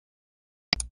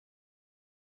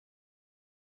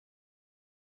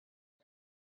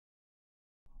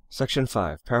Section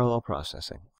 5, Parallel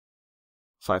Processing.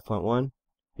 5.1,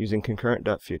 Using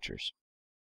concurrent.futures.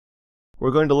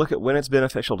 We're going to look at when it's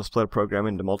beneficial to split a program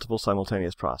into multiple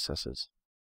simultaneous processes.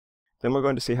 Then we're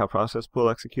going to see how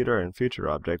ProcessPoolExecutor and future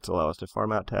objects allow us to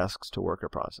farm out tasks to worker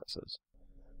processes.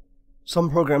 Some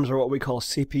programs are what we call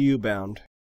CPU bound,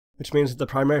 which means that the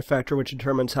primary factor which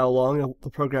determines how long the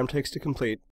program takes to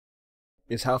complete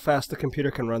is how fast the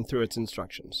computer can run through its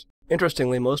instructions.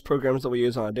 Interestingly, most programs that we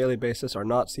use on a daily basis are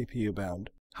not CPU bound.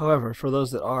 However, for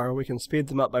those that are, we can speed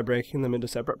them up by breaking them into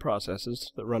separate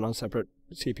processes that run on separate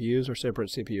CPUs or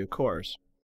separate CPU cores.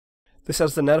 This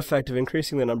has the net effect of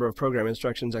increasing the number of program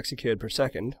instructions executed per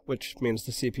second, which means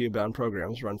the CPU-bound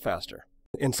programs run faster.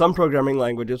 In some programming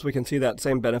languages, we can see that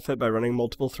same benefit by running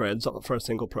multiple threads for a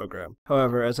single program.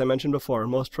 However, as I mentioned before,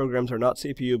 most programs are not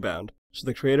CPU-bound, so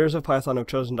the creators of Python have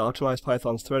chosen to optimize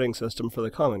Python's threading system for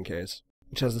the common case,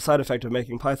 which has the side effect of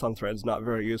making Python threads not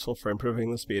very useful for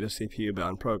improving the speed of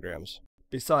CPU-bound programs.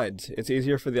 Besides, it's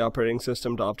easier for the operating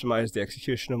system to optimize the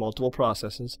execution of multiple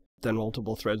processes than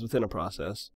multiple threads within a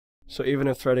process. So even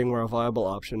if threading were a viable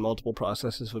option, multiple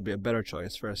processes would be a better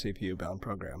choice for a CPU-bound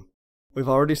program. We've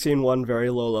already seen one very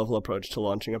low-level approach to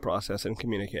launching a process and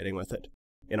communicating with it,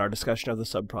 in our discussion of the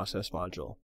subprocess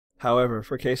module. However,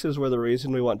 for cases where the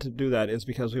reason we want to do that is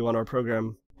because we want our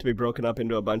program to be broken up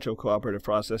into a bunch of cooperative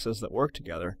processes that work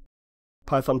together,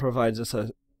 Python provides us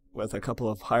with a couple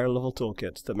of higher-level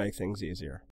toolkits that make things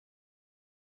easier.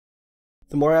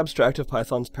 The more abstract of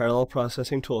Python's parallel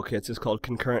processing toolkits is called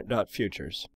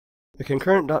concurrent.futures. The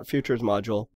concurrent.futures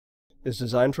module is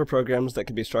designed for programs that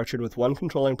can be structured with one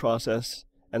controlling process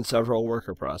and several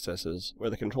worker processes, where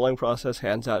the controlling process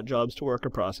hands out jobs to worker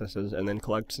processes and then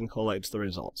collects and collates the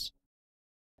results.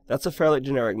 That's a fairly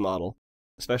generic model,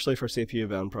 especially for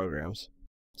CPU-bound programs.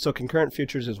 So concurrent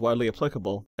futures is widely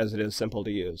applicable as it is simple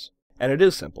to use. And it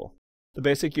is simple. The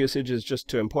basic usage is just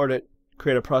to import it,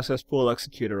 create a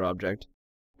ProcessPoolExecutor object,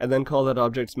 and then call that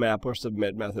object's map or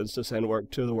submit methods to send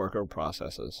work to the worker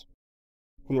processes.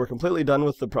 When we're completely done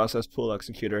with the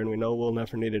ProcessPoolExecutor and we know we'll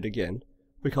never need it again,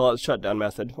 we call its shutdown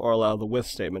method or allow the with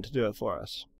statement to do it for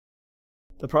us.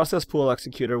 The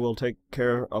ProcessPoolExecutor will take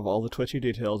care of all the twitchy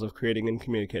details of creating and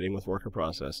communicating with worker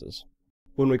processes.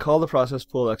 When we call the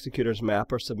ProcessPoolExecutor's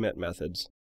map or submit methods,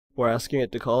 we're asking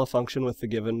it to call a function with the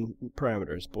given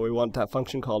parameters, but we want that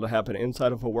function call to happen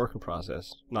inside of a worker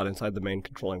process, not inside the main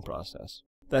controlling process.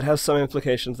 That has some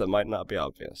implications that might not be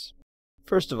obvious.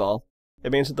 First of all,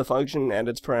 it means that the function and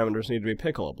its parameters need to be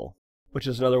pickleable, which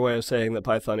is another way of saying that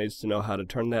Python needs to know how to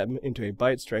turn that into a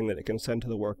byte string that it can send to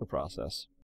the worker process.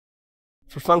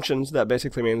 For functions, that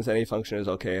basically means any function is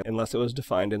okay unless it was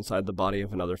defined inside the body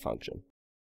of another function.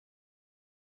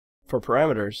 For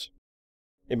parameters,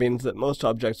 it means that most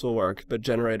objects will work, but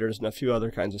generators and a few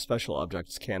other kinds of special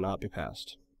objects cannot be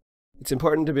passed. It's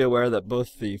important to be aware that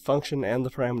both the function and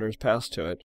the parameters passed to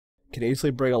it can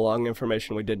easily bring along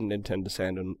information we didn't intend to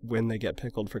send and when they get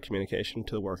pickled for communication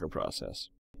to the worker process.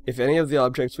 If any of the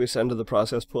objects we send to the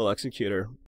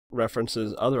ProcessPoolExecutor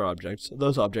references other objects,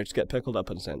 those objects get pickled up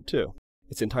and sent too.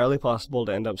 It's entirely possible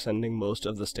to end up sending most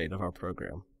of the state of our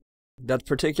program. That's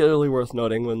particularly worth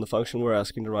noting when the function we're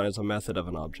asking to run is a method of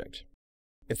an object.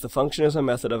 If the function is a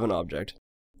method of an object,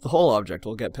 the whole object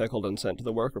will get pickled and sent to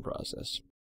the worker process,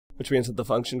 which means that the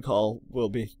function call will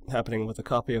be happening with a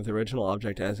copy of the original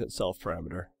object as its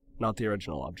self-parameter, not the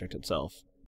original object itself.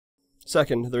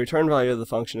 Second, the return value of the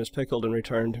function is pickled and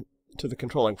returned to the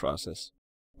controlling process.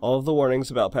 All of the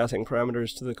warnings about passing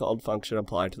parameters to the called function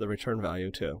apply to the return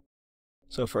value too.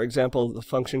 So for example, the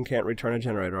function can't return a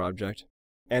generator object,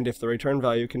 and if the return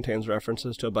value contains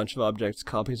references to a bunch of objects,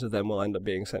 copies of them will end up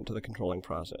being sent to the controlling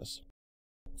process.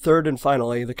 Third and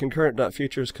finally, the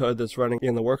concurrent.futures code that's running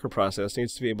in the worker process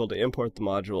needs to be able to import the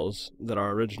modules that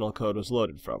our original code was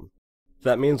loaded from.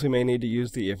 That means we may need to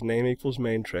use the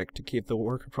ifNameEqualsMain trick to keep the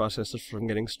worker processes from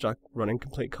getting stuck running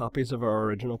complete copies of our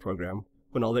original program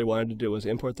when all they wanted to do was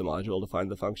import the module to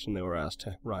find the function they were asked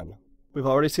to run. We've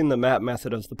already seen the map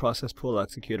method of the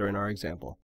ProcessPoolExecutor in our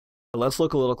example. But let's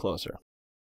look a little closer.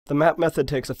 The map method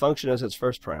takes a function as its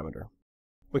first parameter.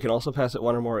 We can also pass it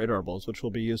one or more iterables, which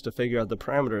will be used to figure out the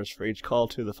parameters for each call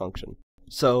to the function.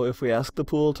 So if we ask the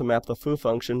pool to map the foo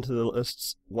function to the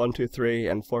lists 1, 2, 3,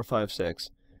 and 4, 5,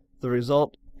 6, the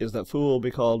result is that foo will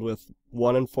be called with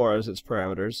 1 and 4 as its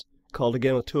parameters, called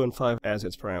again with 2 and 5 as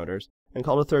its parameters, and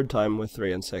called a third time with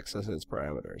 3 and 6 as its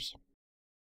parameters.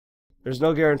 There's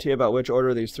no guarantee about which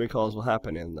order these three calls will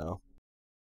happen in, though.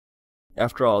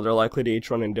 After all, they're likely to each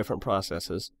run in different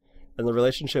processes, and the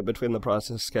relationship between the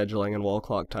process scheduling and wall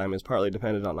clock time is partly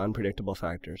dependent on unpredictable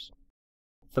factors.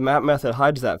 The map method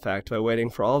hides that fact by waiting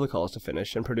for all the calls to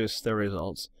finish and produce their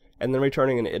results, and then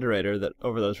returning an iterator that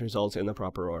over those results in the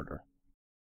proper order.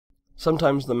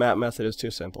 Sometimes the map method is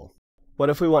too simple. What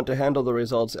if we want to handle the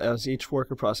results as each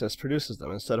worker process produces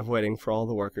them instead of waiting for all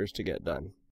the workers to get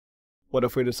done? What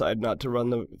if we decide not to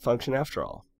run the function after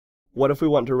all? What if we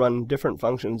want to run different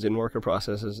functions in worker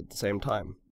processes at the same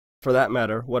time? For that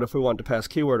matter, what if we want to pass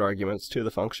keyword arguments to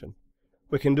the function?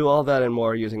 We can do all that and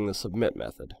more using the submit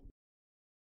method.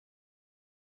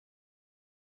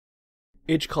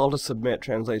 Each call to submit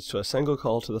translates to a single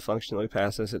call to the function that we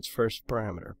pass as its first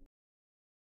parameter.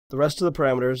 The rest of the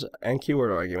parameters and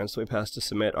keyword arguments we pass to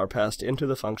submit are passed into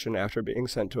the function after being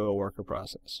sent to a worker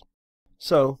process.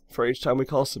 So, for each time we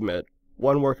call submit,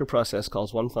 one worker process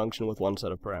calls one function with one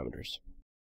set of parameters.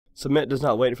 Submit does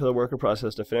not wait for the worker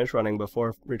process to finish running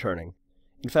before returning.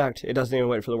 In fact, it doesn't even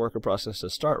wait for the worker process to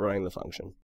start running the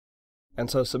function. And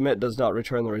so submit does not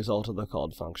return the result of the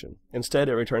called function. Instead,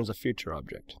 it returns a future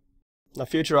object. A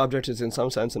future object is in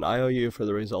some sense an IOU for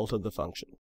the result of the function.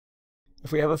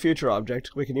 If we have a future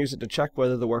object, we can use it to check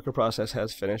whether the worker process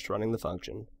has finished running the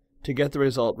function, to get the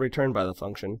result returned by the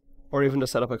function, or even to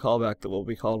set up a callback that will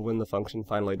be called when the function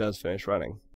finally does finish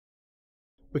running.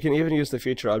 We can even use the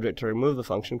future object to remove the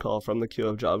function call from the queue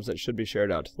of jobs that should be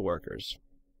shared out to the workers.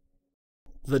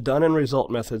 The done and result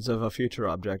methods of a future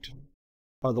object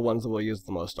are the ones that we'll use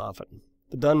the most often.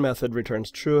 The done method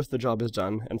returns true if the job is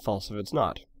done and false if it's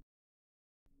not.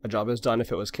 A job is done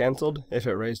if it was cancelled, if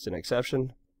it raised an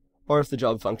exception, or if the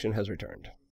job function has returned.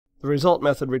 The result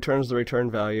method returns the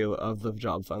return value of the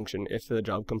job function if the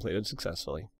job completed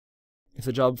successfully. If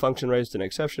the job function raised an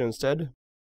exception instead,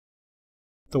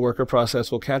 the worker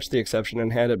process will catch the exception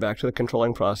and hand it back to the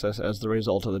controlling process as the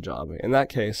result of the job. In that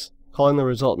case, calling the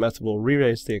result method will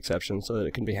re-raise the exception so that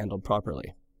it can be handled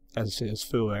properly, as is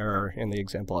foo error in the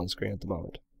example on screen at the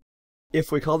moment. If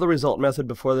we call the result method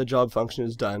before the job function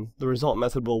is done, the result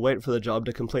method will wait for the job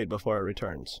to complete before it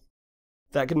returns.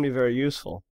 That can be very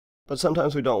useful, but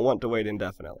sometimes we don't want to wait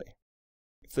indefinitely.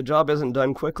 If the job isn't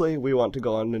done quickly, we want to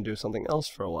go on and do something else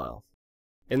for a while.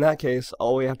 In that case,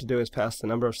 all we have to do is pass the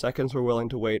number of seconds we're willing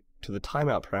to wait to the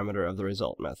timeout parameter of the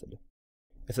result method.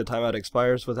 If the timeout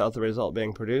expires without the result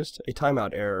being produced, a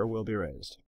timeout error will be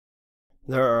raised.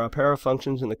 There are a pair of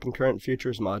functions in the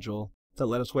concurrent.futures module that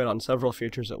let us wait on several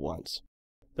features at once.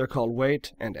 They're called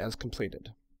wait and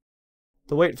asCompleted.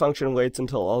 The wait function waits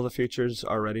until all the features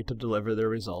are ready to deliver their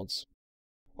results,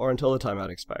 or until the timeout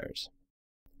expires.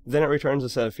 Then it returns a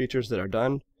set of features that are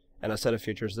done, and a set of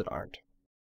features that aren't.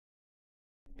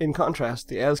 In contrast,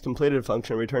 the asCompleted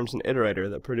function returns an iterator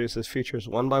that produces features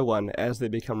one by one as they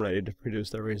become ready to produce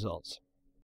their results.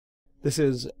 This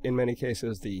is, in many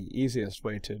cases, the easiest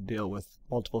way to deal with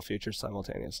multiple features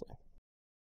simultaneously.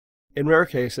 In rare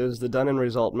cases, the done and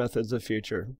result methods of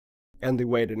feature and the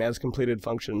wait and asCompleted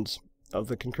functions of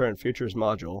the concurrent.futures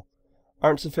module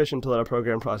aren't sufficient to let a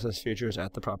program process features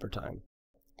at the proper time.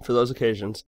 For those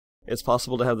occasions, it's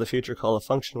possible to have the feature call a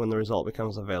function when the result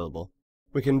becomes available.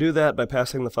 We can do that by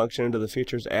passing the function into the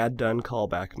feature's addDone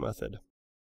callback method.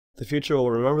 The feature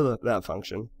will remember that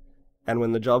function, and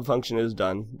when the job function is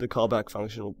done, the callback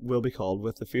function will be called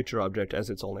with the future object as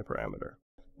its only parameter.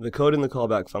 The code in the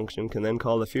callback function can then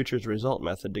call the future's result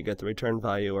method to get the return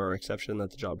value or exception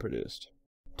that the job produced.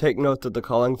 Take note that the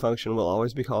calling function will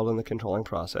always be called in the controlling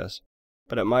process,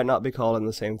 but it might not be called in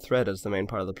the same thread as the main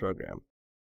part of the program.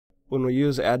 When we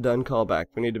use addDone callback,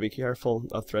 we need to be careful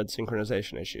of thread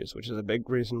synchronization issues, which is a big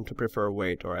reason to prefer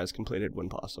wait or asCompleted when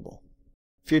possible.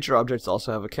 Future objects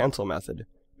also have a cancel method,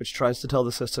 which tries to tell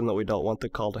the system that we don't want the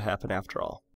call to happen after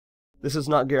all. This is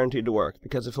not guaranteed to work,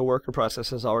 because if a worker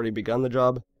process has already begun the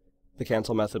job, the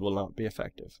cancel method will not be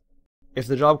effective. If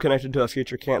the job connected to a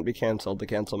feature can't be cancelled, the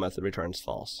cancel method returns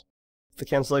false. If the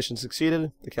cancellation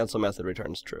succeeded, the cancel method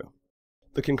returns true.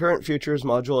 The concurrent.futures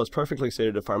module is perfectly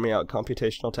suited to farming out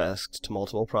computational tasks to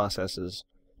multiple processes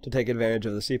to take advantage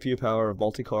of the CPU power of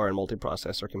multi-core and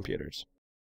multiprocessor computers.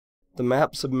 The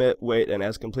map, submit, wait, and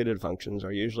asCompleted functions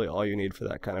are usually all you need for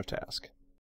that kind of task.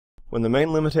 When the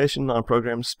main limitation on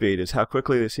program speed is how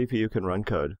quickly the CPU can run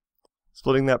code,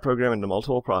 splitting that program into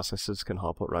multiple processes can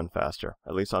help it run faster,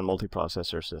 at least on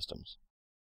multiprocessor systems.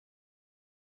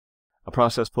 A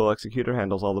ProcessPoolExecutor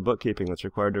handles all the bookkeeping that's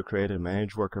required to create and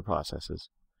manage worker processes.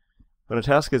 When a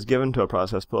task is given to a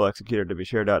ProcessPoolExecutor to be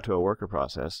shared out to a worker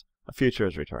process, a future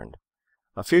is returned.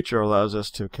 A future allows us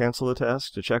to cancel the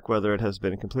task, to check whether it has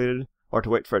been completed, or to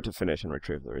wait for it to finish and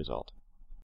retrieve the result.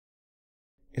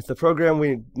 If the program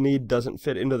we need doesn't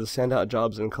fit into the send out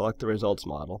jobs and collect the results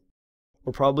model,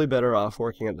 we're probably better off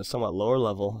working at a somewhat lower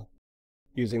level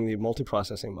using the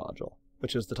multiprocessing module,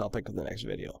 which is the topic of the next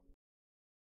video.